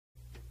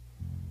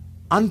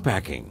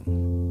Unpacking.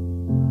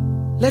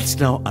 Let's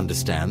now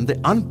understand the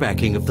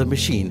unpacking of the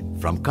machine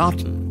from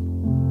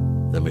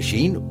carton. The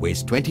machine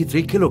weighs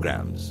 23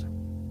 kilograms.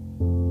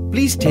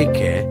 Please take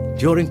care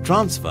during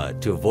transfer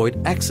to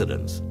avoid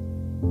accidents.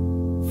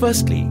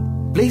 Firstly,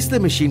 place the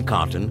machine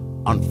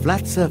carton on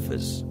flat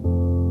surface.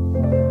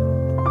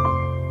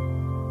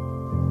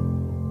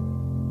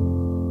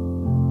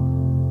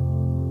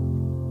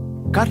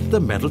 Cut the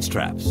metal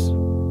straps.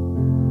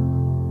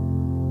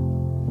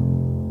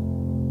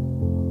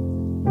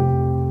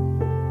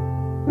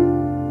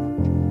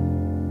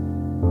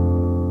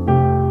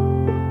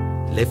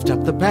 Lift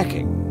up the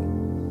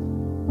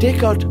packing.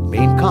 Take out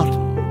main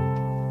carton.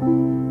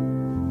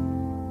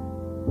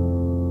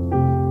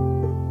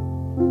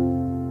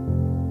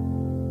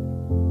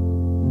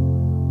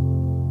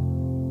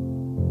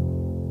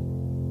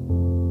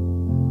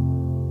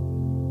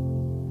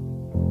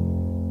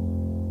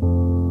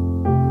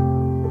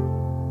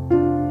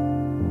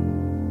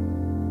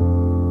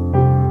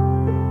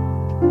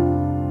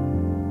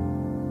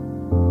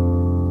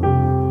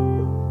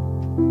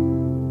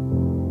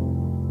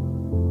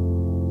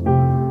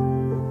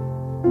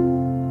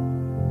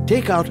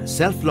 Take out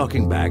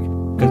self-locking bag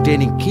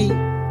containing key,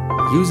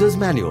 user's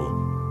manual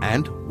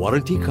and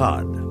warranty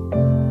card.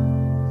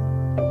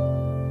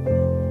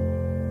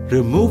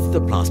 Remove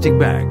the plastic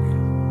bag.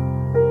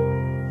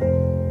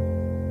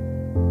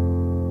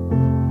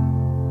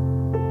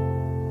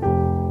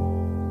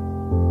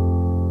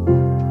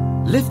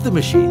 Lift the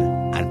machine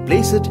and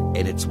place it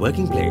in its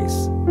working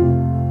place.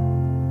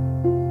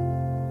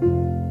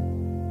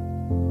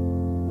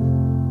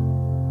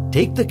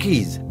 Take the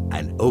keys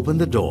and open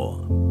the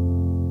door.